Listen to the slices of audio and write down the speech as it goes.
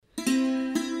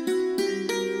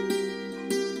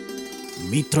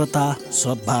मित्रता,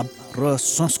 सद्भाव र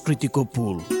संस्कृतिको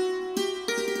पुल।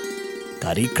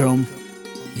 कार्यक्रम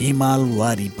हिमाल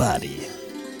वारी पारी।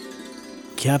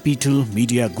 क्यापिटल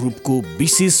मिडिया ग्रुपको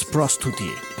विशेष प्रस्तुति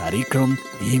कार्यक्रम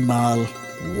हिमाल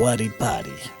वारी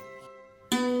पारी।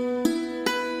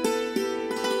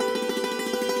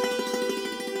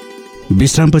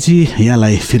 विश्रामपछि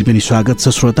यहाँलाई फेरि पनि स्वागत छ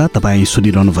श्रोता। तपाईँ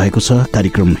सुनिरहनु भएको छ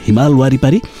कार्यक्रम हिमाल वारी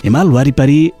पारी। हिमाल वारी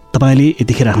पारी तपाईले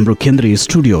यतिखेर हाम्रो केन्द्रीय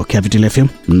स्टुडियो क्यापिटल एफएम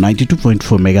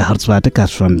 92.4 मेगाहर्जबाट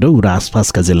काठमाडौँ र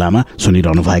आसपासका जिल्लामा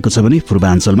सुनिरहनु भएको छ भने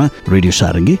पूर्वाञ्चलमा रेडियो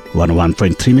सारङ्गी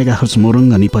 101.3 मेगाहर्ज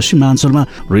मोरङ अनि पश्चिमाञ्चलमा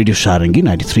रेडियो सारङ्गी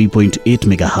 93.8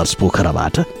 मेगाहर्ज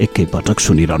पोखराबाट एकैपटक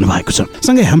सुनिरहनु भएको छ।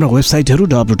 सँगै हाम्रा वेबसाइटहरू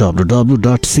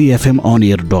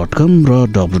www.cfmonair.com र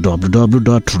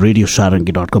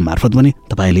www.radiosaranggi.com मार्फत पनि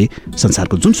तपाईले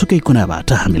संसारको जुनसुकै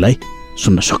कुनाबाट हामीलाई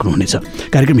सुन्न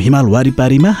सक्नुहुनेछ। कार्यक्रम हिमाल वारी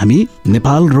पारीमा हामी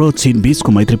नेपाल र चीन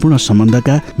बीचको मैत्रीपूर्ण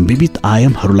सम्बन्धका विविध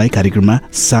आयामहरूलाई कार्यक्रममा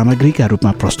सामग्रीका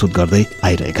रूपमा प्रस्तुत गर्दै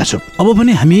आइरहेका छौँ। अब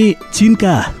पनि हामी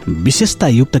चीनका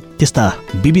विशेषतायुक्त त्यस्ता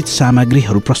विविध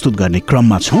सामग्रीहरू प्रस्तुत गर्ने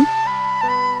क्रममा छौँ।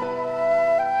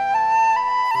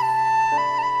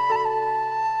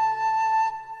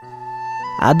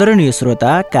 आदरणीय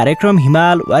श्रोता, कार्यक्रम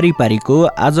हिमाल वारी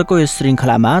पारीको आजको यस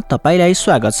श्रृङ्खलामा तपाईँलाई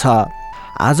स्वागत छ।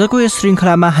 आजको यस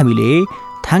श्रृङ्खलामा हामीले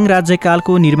थाङ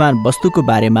राज्यकालको निर्माण वस्तुको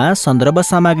बारेमा सन्दर्भ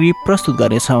सामग्री प्रस्तुत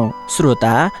गर्नेछौँ।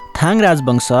 श्रोता, थाङ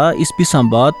राजवंश इस्वी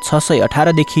सम्वत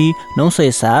 618 देखि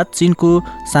 907 चीनको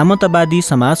सामन्तवादी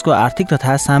समाजको आर्थिक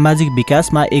तथा सामाजिक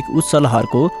विकासमा एक उच्च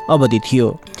लहरको अवधि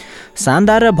थियो।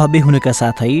 शानदार र भव्य हुनुका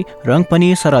साथै रङ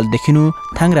पनि सरल देखिनु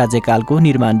थाङ राज्यकालको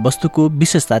निर्माण वस्तुको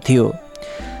विशेषता थियो।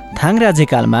 थाङ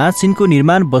राज्यकालमा चीनको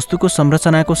निर्माण वस्तुको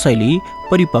संरचनाको शैली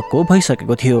परिपक्व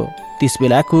भइसकेको थियो।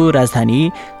 त्यसबेलाको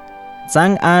राजधानी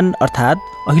चाङआन अर्थात्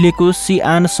अहिलेको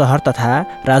सिआन सहर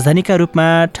तथा राजधानीका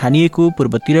रूपमा ठानिएको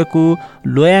पूर्वतिरको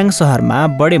लोयाङ सहरमा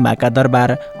बडेमाका दरबार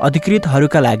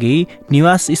अधिकृतहरूका लागि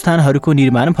निवास स्थानहरूको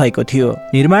निर्माण भएको थियो।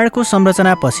 निर्माणको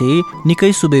संरचनापछि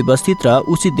निकै सुव्यवस्थित र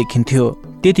उचित देखिन्थ्यो।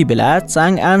 त्यति बेला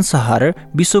चाङआन सहर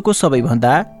विश्वको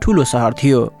सबैभन्दा ठूलो सहर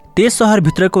थियो। त्यस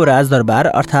सहरभित्रको राजदरबार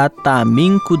अर्थात्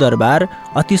तामिङको दरबार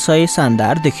अतिशय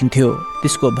शानदार देखिन्थ्यो।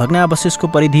 त्यसको भग्नावशेषको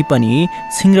परिधि पनि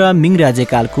छिङ र मिङ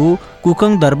राज्यकालको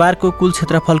कुकङ दरबारको कुल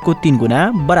क्षेत्रफलको 3 गुणा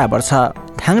बराबर छ।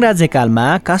 थाङ राज्यकालमा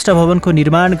काष्ठ भवनको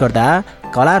निर्माण गर्दा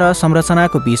कला र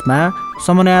संरचनाको बीचमा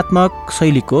समन्वयात्मक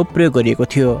शैलीको प्रयोग गरिएको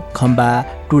थियो। खम्बा,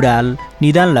 टुडाल,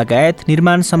 निदान लगायत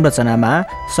निर्माण संरचनामा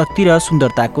शक्ति र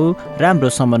सुन्दरताको राम्रो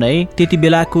समन्वय त्यति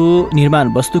बेलाको निर्माण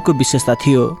वस्तुको विशेषता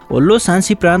थियो। ओल्लो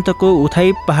सान्सी प्रान्तको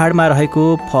उथाइ पहाडमा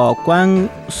रहेको फक्वाङ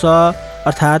स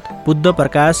अर्थात् बुद्ध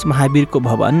प्रकाश महावीरको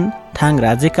भवन थाङ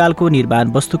राज्यकालको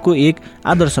निर्माण वस्तुको एक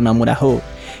आदर्श नमुना हो।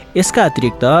 यसका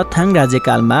अतिरिक्त थाङ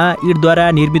राज्यकालमा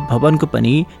इँटद्वारा निर्मित भवनको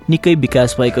पनि निकै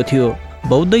विकास भएको थियो।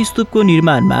 बौद्ध स्तूपको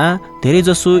निर्माणमा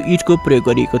धेरैजसो इँटको प्रयोग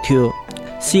गरिएको थियो।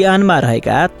 सिआनमा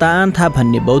रहेका ताआन्था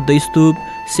भन्ने बौद्ध स्तूप,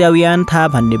 स्याउयान्था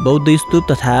भन्ने बौद्ध स्तूप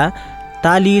तथा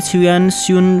ताली छियान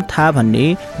स्युन था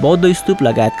भन्ने बौद्ध स्तूप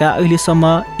लगायतका अहिलेसम्म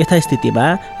यथास्थितिमा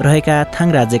रहेका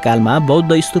थाङ राज्यकालमा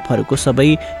बौद्ध स्तूपहरूको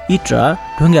सबै इँट र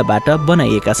ढुङ्गाबाट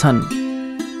बनाइएका छन्।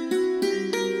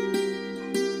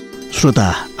 श्रोता,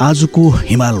 आजको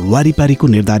हिमाल वारीपारीको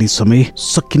निर्धारित समय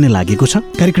सकिने लागेको छ।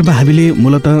 कार्यक्रममा हामीले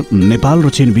मूलतः नेपाल र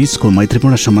चीन बीचको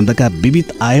मैत्रीपूर्ण सम्बन्धका विविध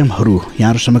आयामहरू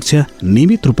यहाँहरू समक्ष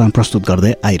नियमित रूपमा प्रस्तुत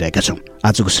गर्दै आइरहेका छौँ।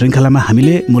 आजको श्रृङ्खलामा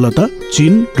हामीले मूलतः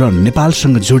चीन र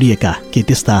नेपालसँग जोडिएका केही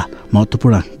त्यस्ता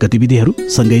महत्त्वपूर्ण गतिविधिहरू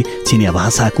सँगै चिनिया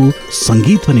भाषाको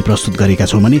सङ्गीत पनि प्रस्तुत गरेका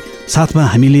छौँ भने साथमा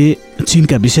हामीले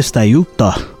चीनका विशेषतायुक्त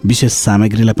विशेष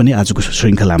सामग्रीलाई पनि आजको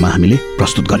श्रृङ्खलामा हामीले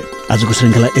प्रस्तुत गर्यौँ। आजको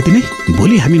श्रृङ्खला यति नै।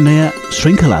 भोलि हामी नयाँ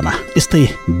श्रृङ्खलामा यस्तै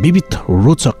विविध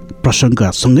रोचक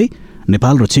प्रसङ्गसँगै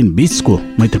नेपाल र चीन बीचको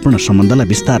मैत्रीपूर्ण सम्बन्धलाई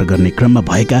विस्तार गर्ने क्रममा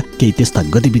भएका केही त्यस्ता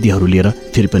गतिविधिहरू लिएर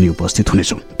फेरि पनि उपस्थित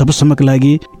हुनेछौँ। तबसम्मका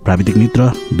लागि प्राविधिक मित्र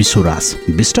विश्वराज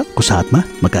विष्टको साथमा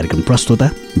म कार्यक्रम प्रस्तोता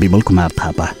विमल कुमार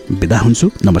थापा बिदा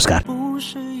हुन्छु। नमस्कार।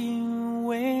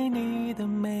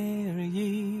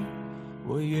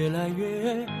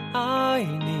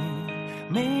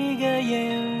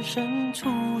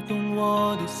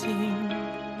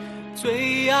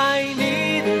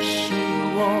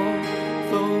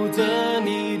否则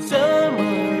你怎么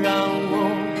让我？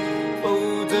否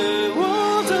则我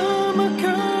怎么可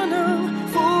能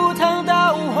赴汤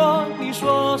蹈火？你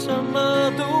说什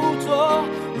么都做。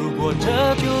如果这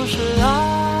就是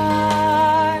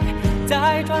爱，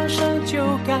再转身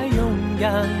就该勇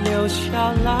敢留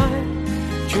下来。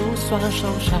就算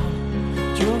受伤，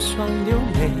就算流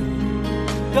泪，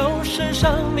都是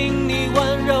生命你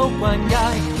温柔灌溉。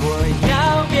我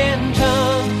要变成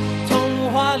童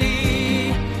话里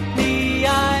你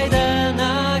爱的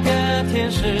那个天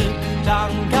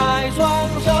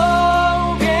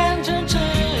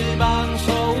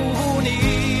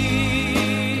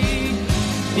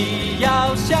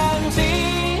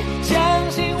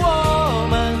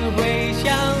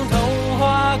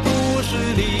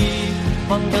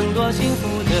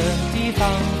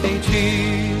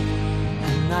很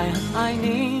爱很爱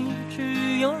你，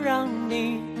只有让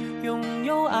你拥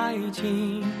有爱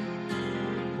情，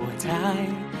我才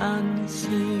安心。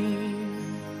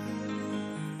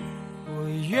我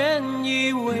愿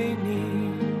意为你，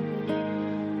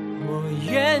我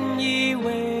愿意为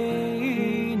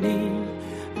你，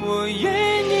我愿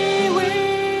意为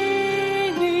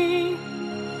你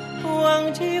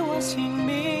忘记我姓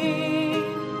名，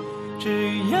只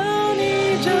要你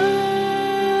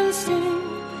真心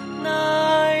拿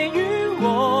爱与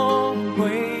我回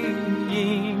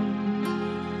应，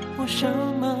我什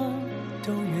么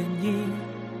都愿意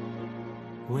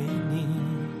为你。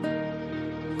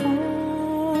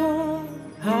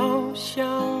好想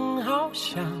好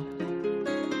想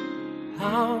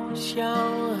好想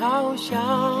好想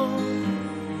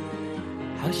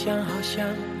好想好想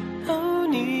和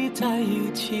你在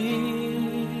一起。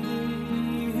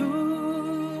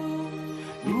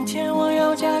明天我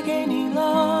要嫁给你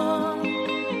了，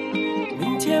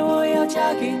明天我要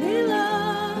嫁给你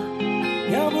了，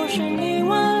要不是你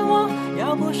问我，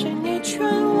要不是你劝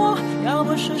我，要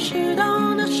不是适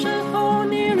当的时候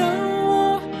你让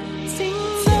我心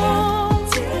动。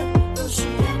都需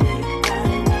要你，但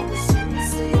我的心思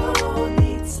有你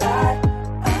在。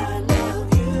I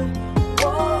love you， 我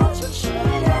就是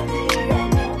要你，让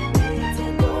我每天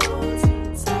都精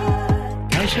彩。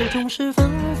开始总是分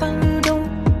分